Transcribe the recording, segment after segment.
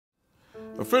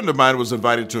A friend of mine was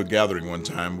invited to a gathering one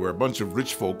time where a bunch of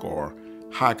rich folk, or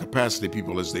high capacity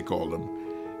people as they call them,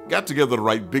 got together to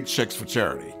write big checks for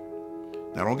charity.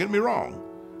 Now don't get me wrong,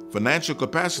 financial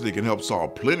capacity can help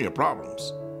solve plenty of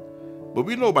problems. But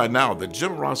we know by now that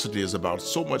generosity is about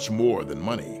so much more than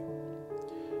money.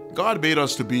 God made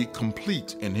us to be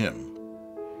complete in Him.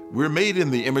 We're made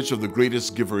in the image of the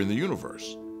greatest giver in the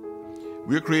universe.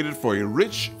 We're created for a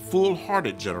rich,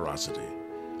 full-hearted generosity.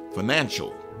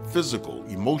 Financial, physical,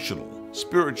 emotional,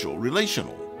 spiritual,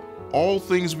 relational. All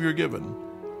things we are given,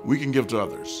 we can give to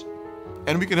others.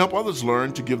 And we can help others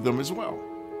learn to give them as well.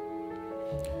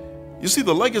 You see,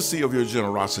 the legacy of your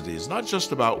generosity is not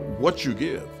just about what you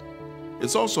give.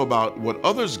 It's also about what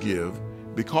others give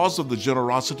because of the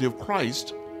generosity of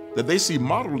Christ that they see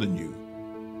modeled in you.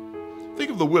 Think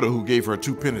of the widow who gave her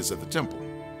 2 pennies at the temple.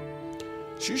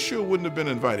 She sure wouldn't have been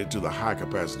invited to the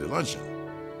high-capacity luncheon.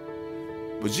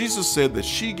 But Jesus said that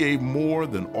she gave more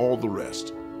than all the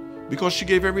rest because she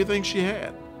gave everything she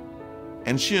had.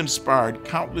 And she inspired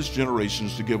countless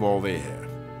generations to give all they have.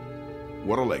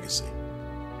 What a legacy.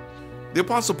 The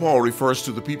Apostle Paul refers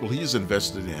to the people he's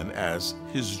invested in as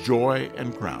his joy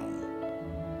and crown.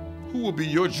 Who will be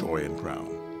your joy and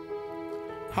crown?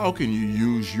 How can you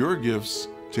use your gifts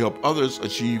to help others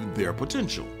achieve their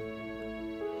potential?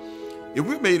 If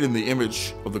we're made in the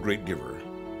image of the great giver,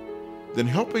 then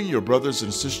helping your brothers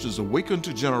and sisters awaken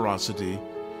to generosity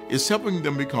is helping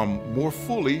them become more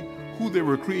fully who they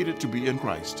were created to be in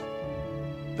Christ.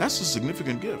 That's a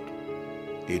significant gift,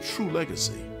 a true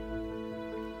legacy.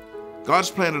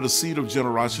 God's planted a seed of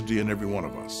generosity in every one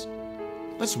of us.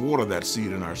 Let's water that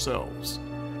seed in ourselves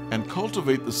and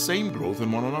cultivate the same growth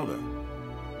in one another.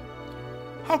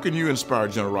 How can you inspire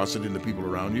generosity in the people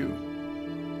around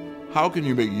you? How can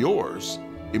you make yours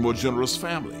a more generous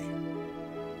family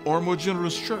or a more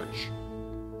generous church?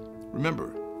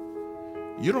 Remember,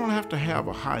 you don't have to have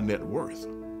a high net worth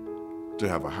to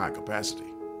have a high capacity.